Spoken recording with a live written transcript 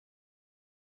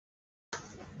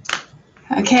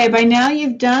Okay, by now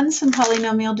you've done some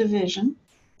polynomial division,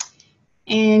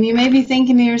 and you may be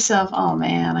thinking to yourself, oh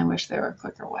man, I wish there were a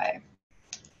quicker way.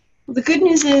 Well, the good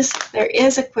news is there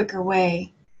is a quicker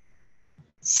way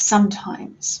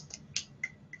sometimes.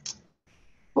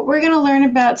 What we're going to learn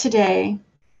about today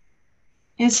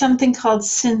is something called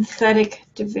synthetic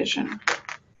division.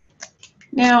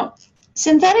 Now,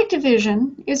 synthetic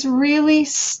division is really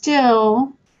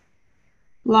still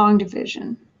long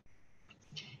division.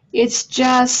 It's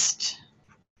just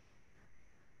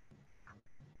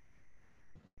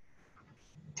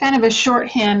kind of a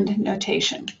shorthand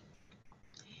notation.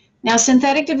 Now,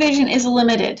 synthetic division is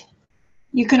limited.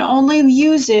 You can only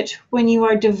use it when you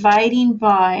are dividing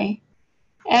by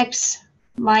x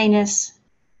minus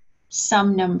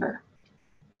some number.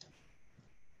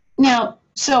 Now,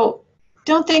 so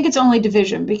don't think it's only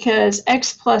division because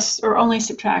x plus, or only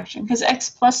subtraction, because x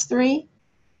plus 3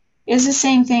 is the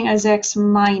same thing as x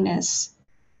minus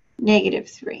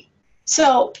 -3.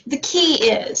 So the key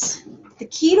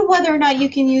to whether or not you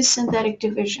can use synthetic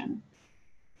division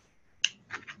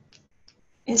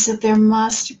is that there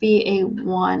must be a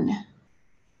 1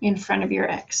 in front of your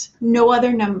x, no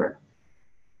other number.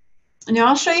 Now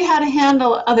I'll show you how to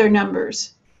handle other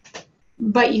numbers,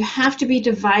 but you have to be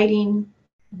dividing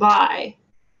by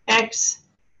x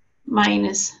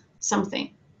minus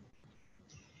something.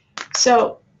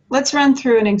 So let's run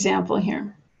through an example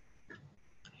here.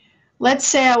 Let's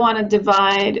say I want to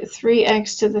divide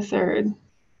 3x to the third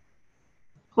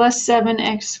plus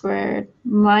 7x squared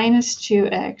minus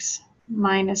 2x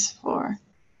minus 4.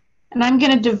 And I'm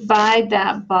going to divide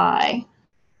that by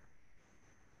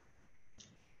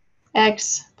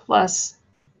x plus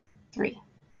 3.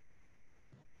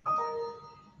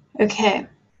 Okay.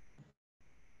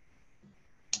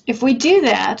 If we do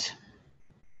that,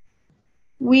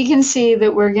 we can see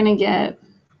that we're going to get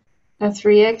a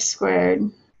 3x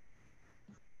squared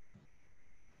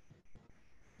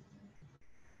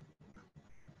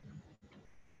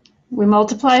we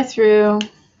multiply through,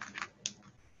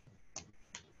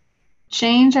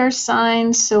 change our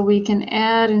signs so we can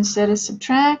add instead of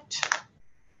subtract.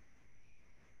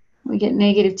 We get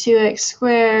 -2x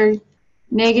squared.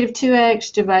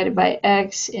 -2x divided by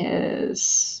x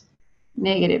is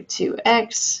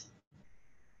 -2x.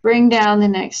 Bring down the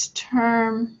next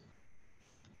term.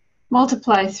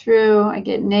 Multiply through, I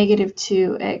get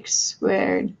 -2x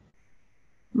squared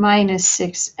minus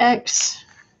 6x.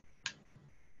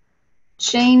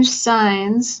 Change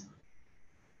signs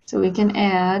so we can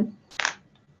add,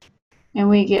 and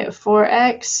we get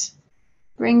 4x.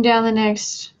 Bring down the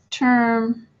next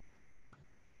term.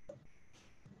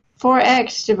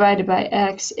 4x divided by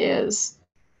x is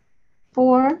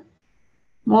 4.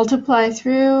 Multiply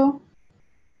through.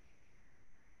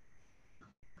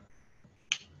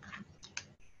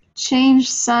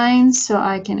 Change signs so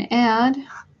I can add.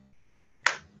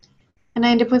 And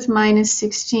I end up with minus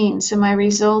 16. So my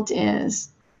result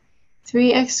is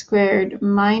 3x squared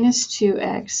minus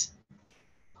 2x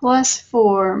plus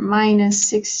 4 minus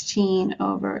 16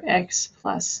 over x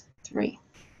plus 3.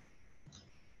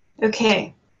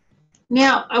 Okay.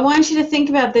 Now, I want you to think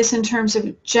about this in terms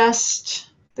of just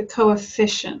the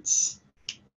coefficients.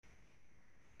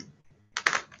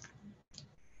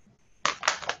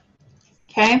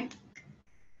 Okay?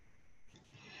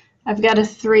 I've got a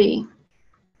 3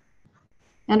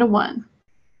 and a 1.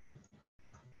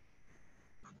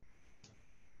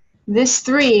 This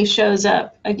 3 shows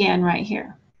up again right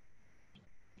here.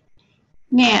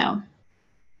 Now,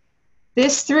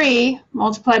 this 3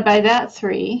 multiplied by that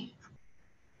 3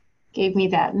 gave me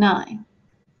that 9.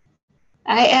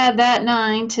 I add that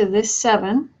 9 to this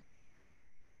 7.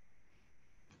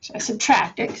 So I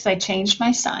subtract it because I changed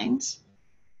my signs.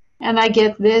 And I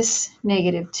get this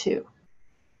 -2,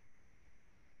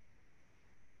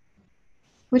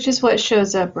 which is what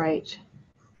shows up right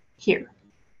here.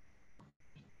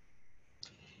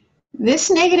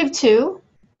 This -2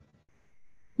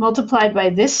 multiplied by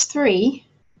this 3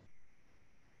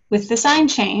 with the sign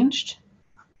changed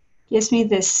gives me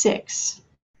this 6.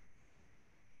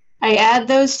 I add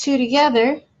those two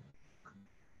together,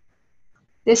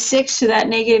 this 6 to that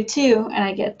 -2, and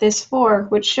I get this 4,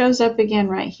 which shows up again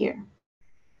right here.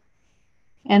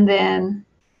 And then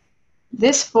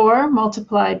this 4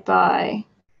 multiplied by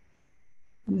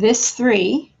this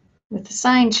 3 with the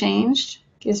sign changed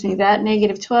gives me that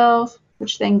 -12,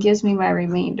 which then gives me my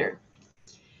remainder.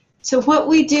 So what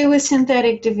we do with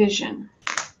synthetic division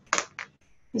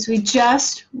is we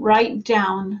just write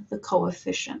down the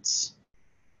coefficients.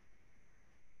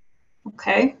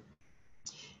 Okay?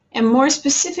 And more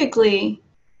specifically,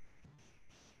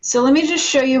 so let me just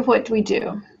show you what we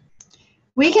do.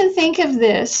 We can think of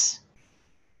this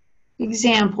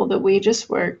example that we just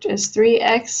worked as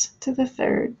 3x to the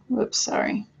third,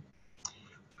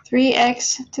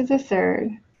 3x to the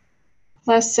third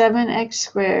plus 7x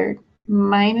squared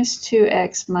minus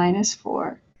 2x minus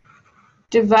 4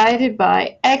 divided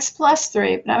by x plus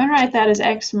 3, but I'm going to write that as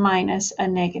x minus a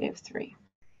negative 3.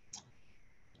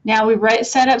 Now we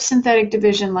set up synthetic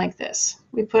division like this.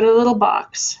 We put a little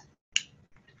box.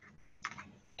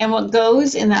 And what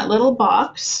goes in that little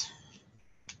box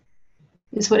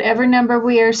is whatever number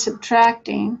we are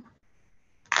subtracting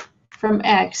from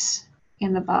x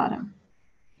in the bottom.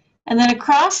 And then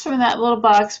across from that little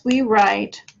box, we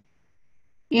write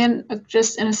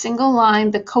just in a single line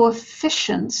the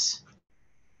coefficients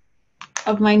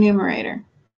of my numerator.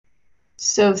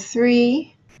 So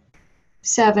 3,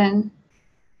 7,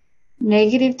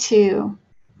 negative 2,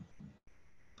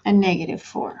 and negative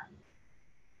 4.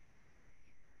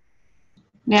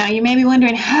 Now you may be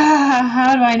wondering,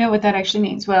 how do I know what that actually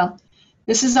means? Well,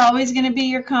 this is always going to be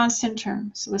your constant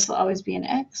term. So this will always be an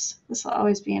x. This will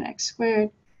always be an x squared.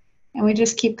 And we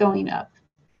just keep going up.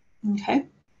 Okay?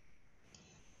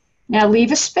 Now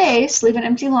leave a space, leave an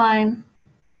empty line,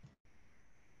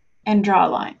 and draw a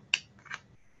line.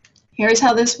 Here's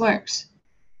how this works.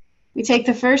 We take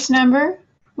the first number,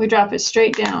 we drop it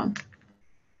straight down.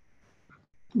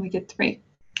 And we get 3.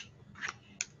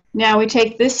 Now we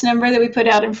take this number that we put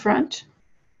out in front,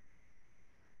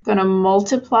 going to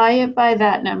multiply it by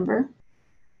that number,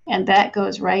 and that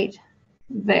goes right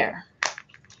there.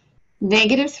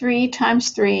 Negative 3 times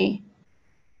 3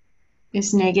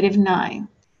 is negative 9.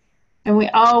 And we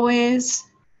always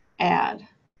add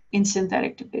in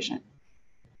synthetic division.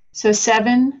 So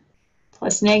 7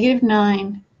 plus negative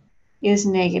 9 is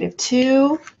negative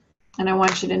 2. And I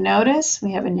want you to notice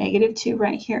we have a negative 2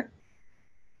 right here.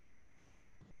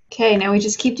 Okay, now we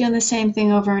just keep doing the same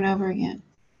thing over and over again.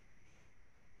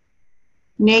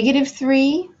 Negative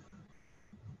 3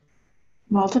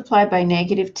 multiplied by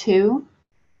negative 2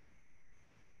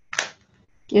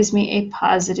 gives me a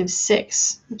positive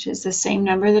 6, which is the same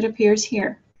number that appears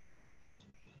here.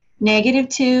 Negative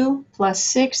 2 plus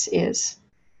 6 is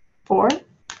 4.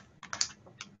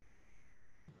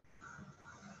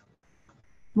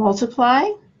 Multiply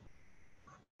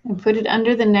and put it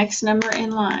under the next number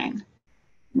in line.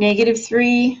 Negative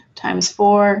 3 times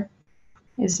 4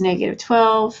 is negative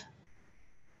 12.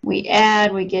 We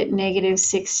add, we get negative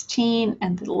 16,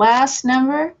 and the last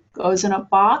number goes in a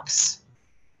box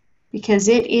because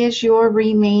it is your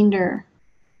remainder.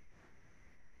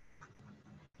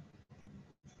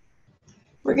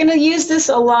 We're going to use this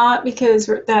a lot because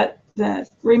the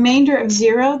remainder of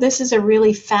 0, this is a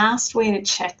really fast way to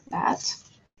check that.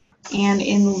 And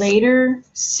in later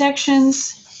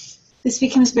sections, this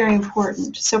becomes very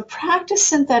important. So practice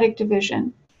synthetic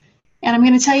division. And I'm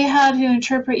going to tell you how to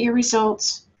interpret your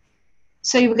results.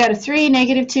 So you've got a 3,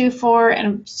 negative 2, 4,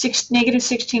 and a negative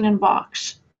 16 in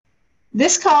box.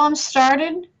 This column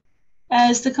started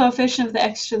as the coefficient of the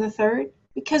x to the third.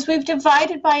 Because we've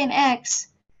divided by an x,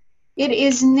 it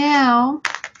is now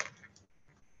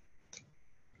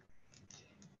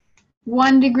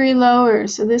 1 degree lower.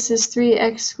 So this is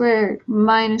 3x squared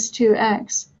minus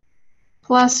 2x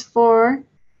plus 4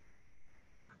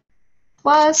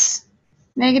 plus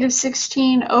negative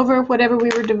 16 over whatever we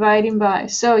were dividing by.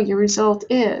 So your result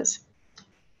is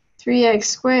 3x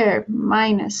squared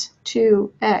minus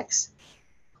 2x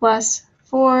plus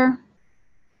 4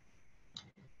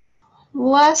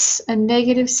 plus a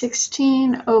negative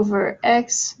 16 over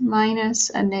x minus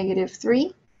a negative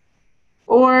 3,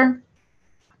 or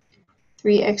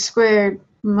 3x squared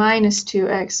minus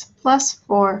 2x plus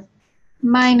 4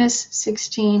 minus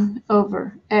 16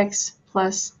 over x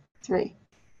plus 3.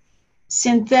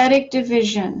 Synthetic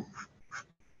division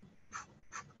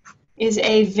is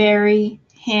a very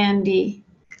handy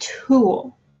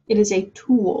tool. It is a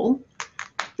tool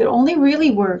that only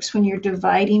really works when you're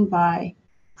dividing by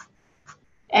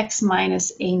x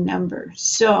minus a number.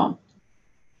 So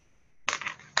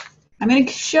I'm going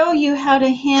to show you how to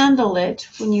handle it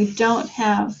when you don't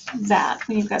have that,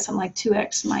 when you've got something like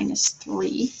 2x minus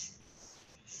 3.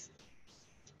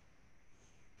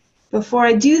 Before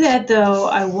I do that, though,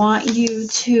 I want you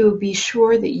to be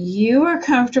sure that you are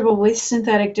comfortable with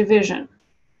synthetic division.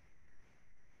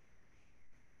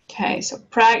 Okay, so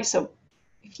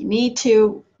if you need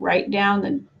to, write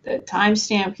down the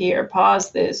timestamp here,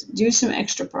 pause this, do some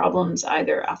extra problems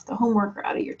either off the homework or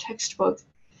out of your textbook.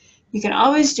 You can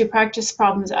always do practice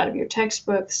problems out of your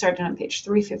textbook, starting on page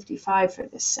 355 for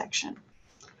this section.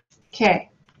 Okay,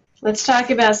 let's talk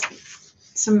about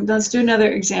let's do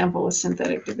another example with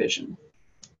synthetic division.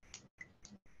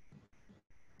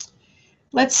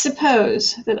 Let's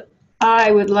suppose that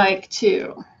I would like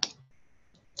to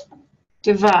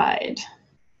divide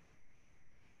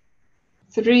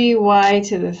 3y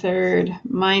to the third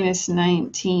minus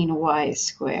 19y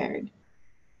squared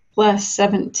plus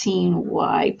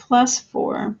 17y plus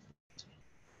 4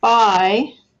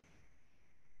 by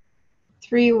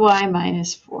 3y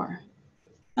minus 4.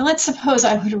 Now let's suppose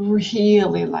I would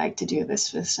really like to do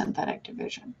this with synthetic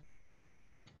division.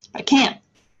 But I can't,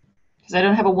 because I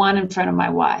don't have a 1 in front of my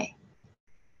y.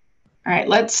 All right,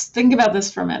 let's think about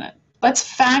this for a minute. Let's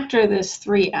factor this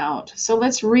 3 out. So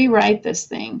let's rewrite this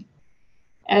thing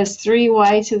as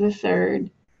 3y to the third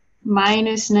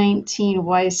minus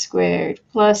 19y squared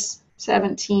plus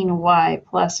 17y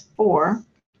plus 4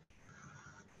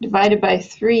 divided by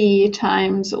 3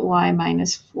 times y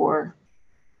minus 4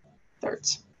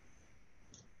 thirds.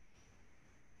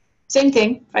 Same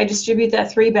thing. If I distribute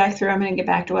that 3 back through, I'm going to get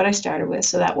back to what I started with,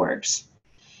 so that works.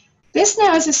 This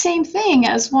now is the same thing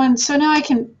as 1, so now I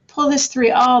can pull this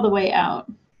 3 all the way out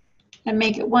and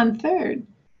make it 1/3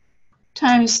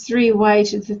 times 3y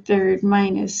to the third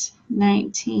minus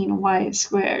 19y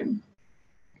squared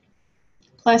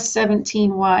plus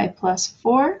 17y plus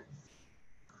 4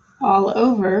 all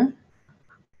over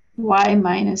y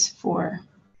minus 4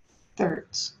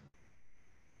 thirds.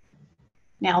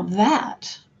 Now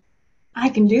that I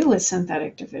can do with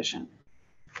synthetic division.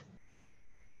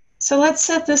 So let's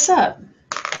set this up.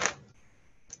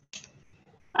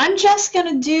 I'm just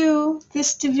going to do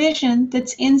this division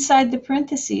that's inside the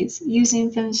parentheses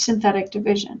using the synthetic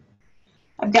division.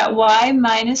 I've got y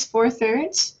minus 4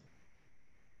 thirds.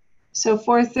 So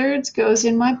 4 thirds goes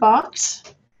in my box.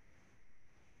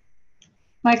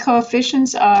 My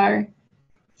coefficients are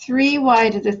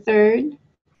 3y to the third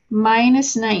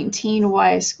minus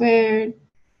 19y squared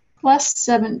plus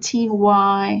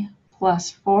 17y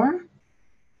plus 4.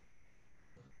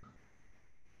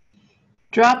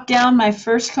 Drop down my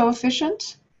first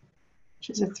coefficient, which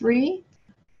is a 3.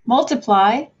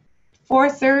 Multiply 4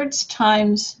 thirds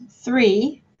times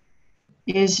 3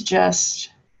 is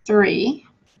just 3.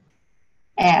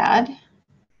 Add,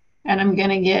 and I'm going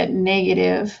to get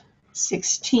negative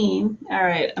 16. All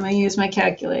right, I'm going to use my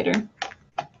calculator.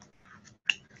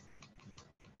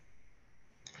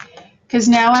 Because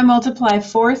now I multiply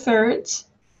 4 thirds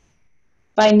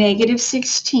by negative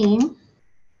 16.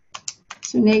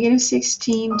 So negative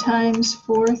 16 times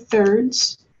 4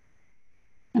 thirds.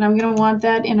 And I'm going to want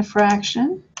that in a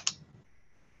fraction,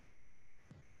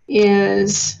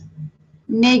 is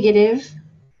negative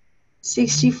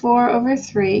 64 over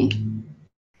 3.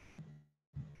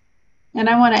 And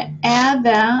I want to add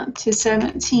that to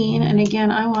 17. And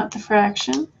again, I want the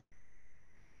fraction.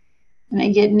 And I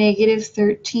get negative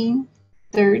 13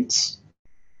 thirds.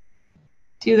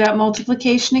 Do that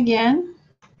multiplication again,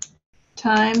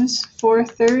 times 4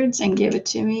 thirds, and give it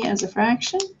to me as a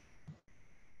fraction.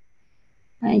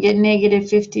 I get negative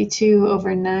 52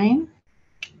 over 9.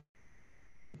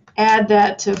 Add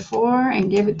that to 4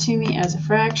 and give it to me as a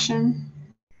fraction.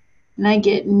 And I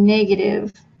get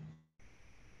negative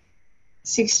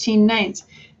 16 ninths.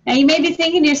 Now you may be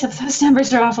thinking to yourself, those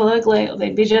numbers are awful ugly.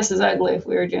 They'd be just as ugly if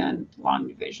we were doing long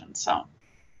division. So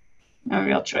no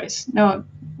real choice. No,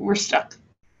 we're stuck.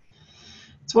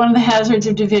 It's one of the hazards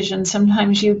of division.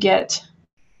 Sometimes you get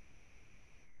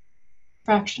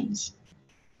fractions.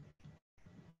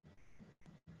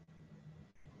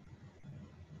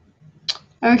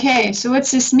 Okay, so what's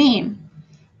this mean?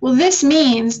 Well, this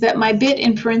means that my bit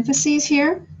in parentheses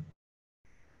here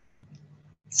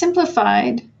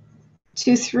simplified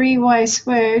to 3y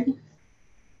squared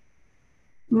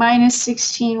minus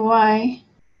 16y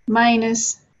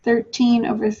minus 13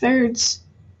 over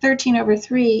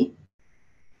 3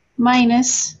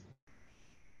 minus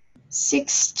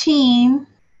 16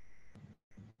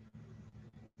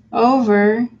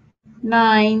 over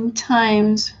 9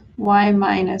 times y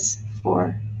minus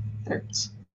 4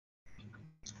 thirds.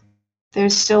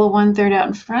 There's still a 1/3 out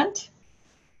in front.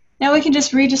 Now we can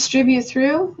just redistribute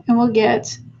through and we'll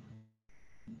get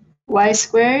y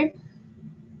squared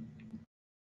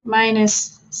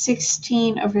minus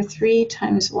 16 over 3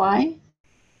 times y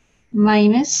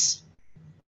minus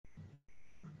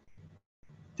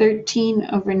 13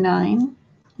 over 9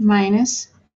 minus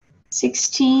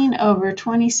 16 over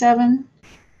 27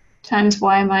 times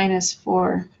y minus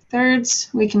 4 thirds.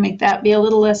 We can make that be a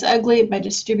little less ugly by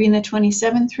distributing the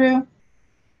 27 through.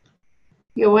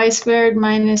 You get y squared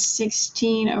minus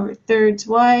 16 over thirds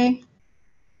y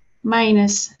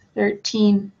minus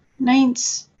 13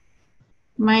 ninths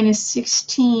minus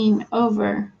 16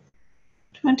 over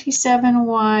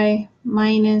 27y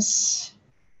minus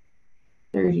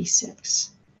 36.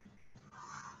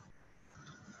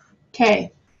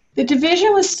 Okay, the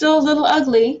division was still a little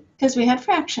ugly because we had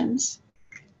fractions,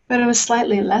 but it was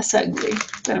slightly less ugly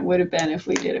than it would have been if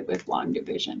we did it with long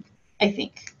division, I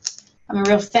think. I'm a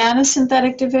real fan of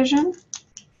synthetic division.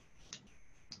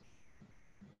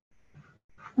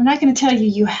 I'm not going to tell you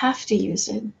you have to use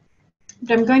it,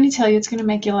 but I'm going to tell you it's going to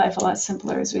make your life a lot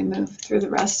simpler as we move through the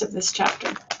rest of this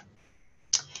chapter.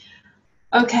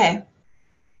 Okay,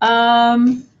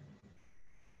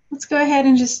 let's go ahead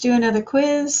and just do another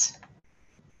quiz.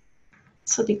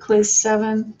 This will be quiz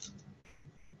 7.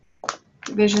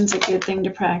 Division's a good thing to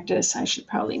practice. I should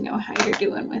probably know how you're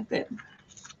doing with it.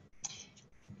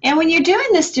 And when you're doing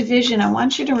this division, I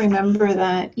want you to remember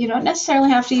that you don't necessarily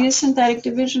have to use synthetic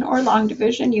division or long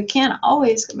division. You can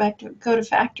always go to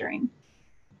factoring.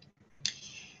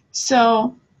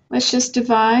 So let's just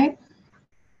divide.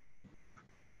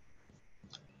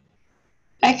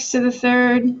 X to the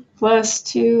third plus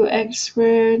 2x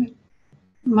squared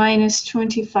minus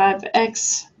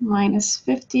 25x minus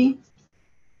 50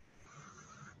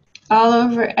 all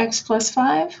over x plus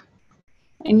 5.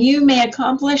 And you may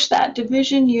accomplish that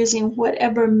division using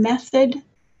whatever method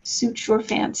suits your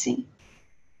fancy.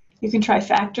 You can try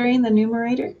factoring the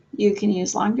numerator, you can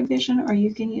use long division, or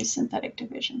you can use synthetic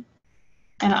division.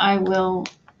 And I will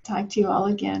talk to you all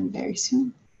again very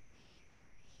soon.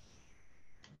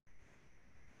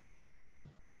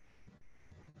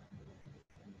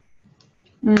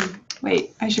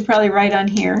 Wait, I should probably write on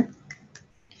here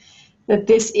that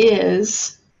this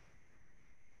is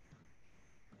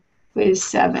quiz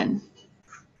 7,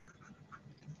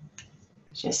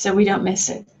 just so we don't miss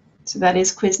it. So that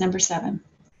is quiz number 7.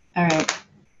 All right,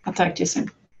 I'll talk to you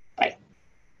soon.